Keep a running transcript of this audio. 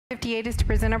58 is to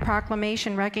present a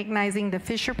proclamation recognizing the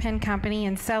Fisher Pen Company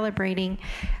and celebrating,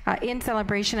 in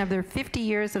celebration of their 50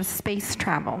 years of space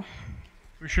travel.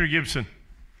 Commissioner Gibson.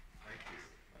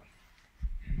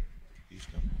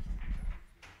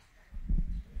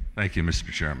 Thank you,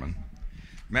 Mr. Chairman.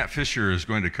 Matt Fisher is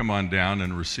going to come on down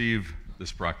and receive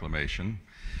this proclamation.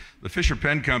 The Fisher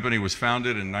Pen Company was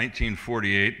founded in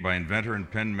 1948 by inventor and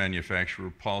pen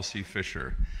manufacturer Paul C.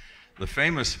 Fisher. The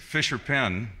famous Fisher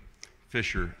pen,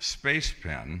 Fisher Space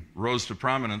Pen, rose to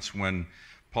prominence when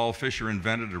Paul Fisher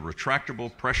invented a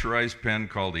retractable pressurized pen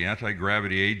called the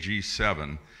anti-gravity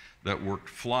AG7 that worked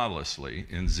flawlessly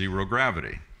in zero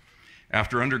gravity.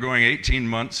 After undergoing 18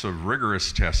 months of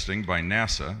rigorous testing by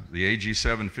NASA, the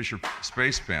AG7 Fisher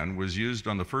Space Pen was used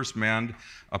on the first manned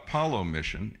Apollo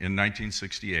mission in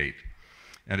 1968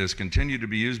 and has continued to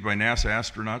be used by NASA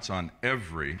astronauts on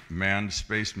every manned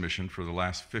space mission for the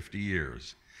last 50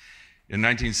 years. In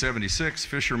 1976,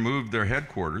 Fisher moved their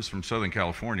headquarters from Southern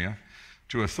California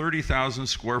to a 30,000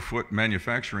 square foot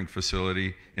manufacturing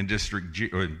facility in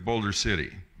Boulder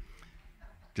City,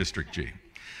 District G,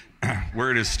 where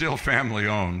it is still family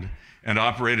owned and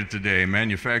operated today,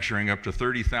 manufacturing up to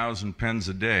 30,000 pens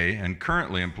a day and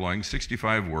currently employing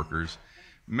 65 workers,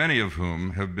 many of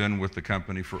whom have been with the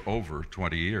company for over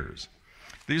 20 years.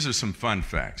 These are some fun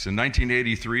facts. In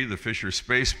 1983, the Fisher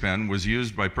Space Pen was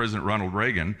used by President Ronald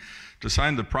Reagan to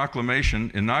sign the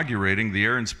proclamation inaugurating the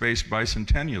Air and Space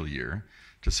Bicentennial Year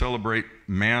to celebrate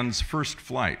man's first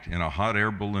flight in a hot air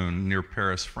balloon near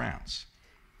Paris, France.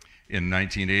 In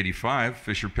 1985,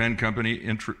 Fisher Pen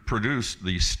Company produced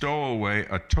the stowaway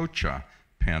Atocha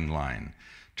pen line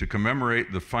to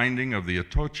commemorate the finding of the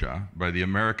Atocha by the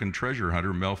American treasure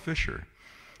hunter Mel Fisher.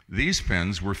 These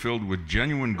pens were filled with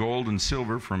genuine gold and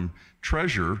silver from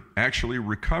treasure actually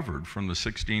recovered from the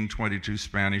 1622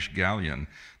 Spanish galleon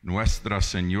Nuestra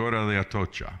Senora de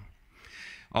Atocha.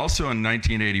 Also in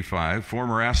 1985,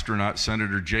 former astronaut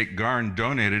Senator Jake Garn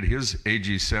donated his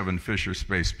AG7 Fisher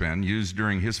Space Pen used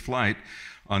during his flight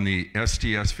on the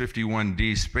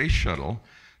STS-51D space shuttle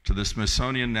to the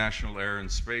Smithsonian National Air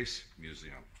and Space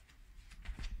Museum.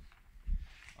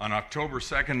 On October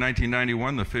 2nd,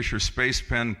 1991, the Fisher Space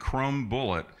Pen Chrome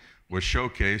Bullet was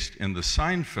showcased in the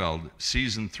Seinfeld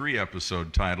Season 3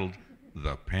 episode titled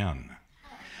The Pen.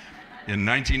 In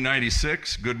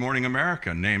 1996, Good Morning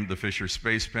America named the Fisher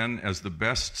Space Pen as the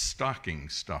best stocking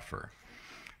stuffer.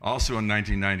 Also in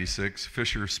 1996,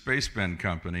 Fisher Space Pen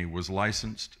Company was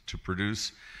licensed to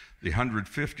produce the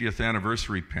 150th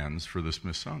anniversary pens for the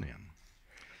Smithsonian.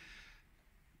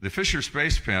 The Fisher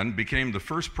Space Pen became the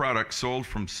first product sold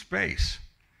from space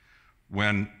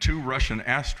when two Russian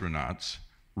astronauts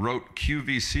wrote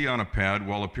QVC on a pad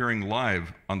while appearing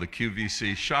live on the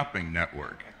QVC shopping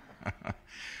network.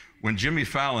 When Jimmy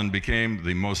Fallon became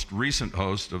the most recent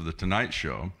host of The Tonight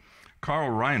Show, Carl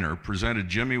Reiner presented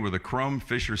Jimmy with a chrome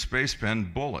Fisher Space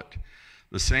Pen Bullet,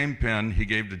 the same pen he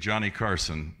gave to Johnny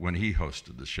Carson when he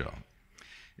hosted the show.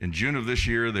 In June of this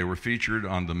year, they were featured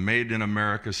on the Made in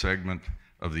America segment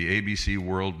of the ABC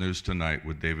World News Tonight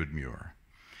with David Muir.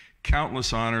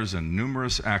 Countless honors and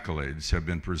numerous accolades have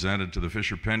been presented to the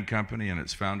Fisher Pen Company and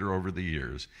its founder over the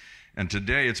years. And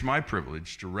today it's my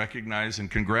privilege to recognize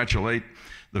and congratulate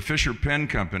the Fisher Pen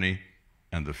Company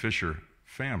and the Fisher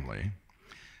family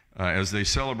as they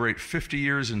celebrate 50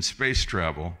 years in space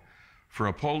travel for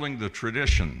upholding the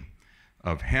tradition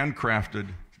of handcrafted,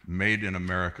 made in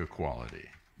America quality.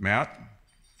 Matt?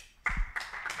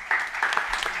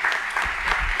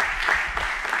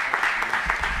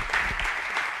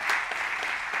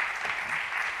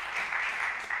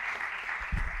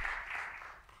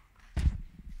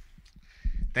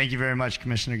 Thank you very much,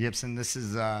 Commissioner Gibson. This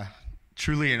is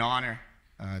truly an honor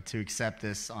to accept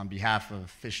this on behalf of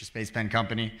Fisher Space Pen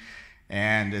Company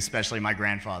and especially my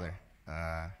grandfather.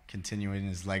 Continuing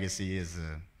his legacy is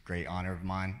a great honor of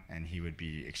mine, and he would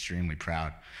be extremely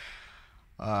proud.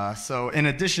 So in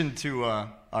addition to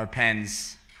our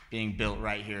pens being built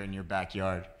right here in your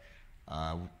backyard,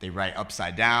 they write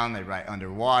upside down, they write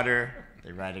underwater,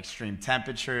 they write extreme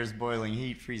temperatures, boiling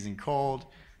heat, freezing cold,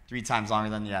 3 times longer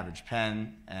than the average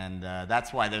pen, and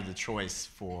that's why they're the choice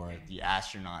for the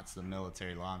astronauts, the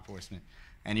military, law enforcement.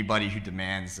 Anybody who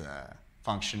demands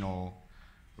functional,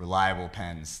 reliable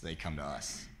pens, they come to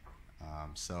us.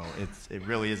 So it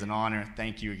really is an honor.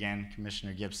 Thank you again,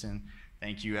 Commissioner Gibson.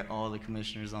 Thank you all the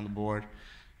commissioners on the board.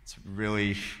 It's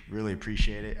really, really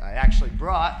appreciate it. I actually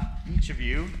brought each of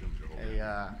you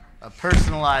a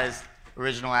personalized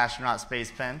original astronaut space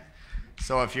pen.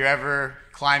 So if you're ever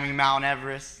climbing Mount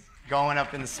Everest, going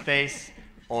up into space,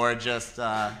 or just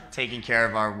taking care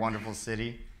of our wonderful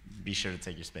city, be sure to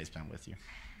take your space pen with you.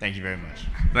 Thank you very much.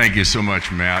 Thank you so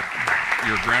much, Matt.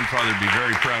 Your grandfather would be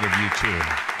very proud of you, too.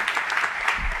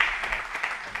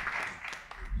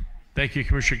 Thank you,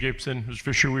 Commissioner Gibson. Mr.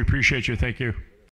 Fisher, we appreciate you. Thank you.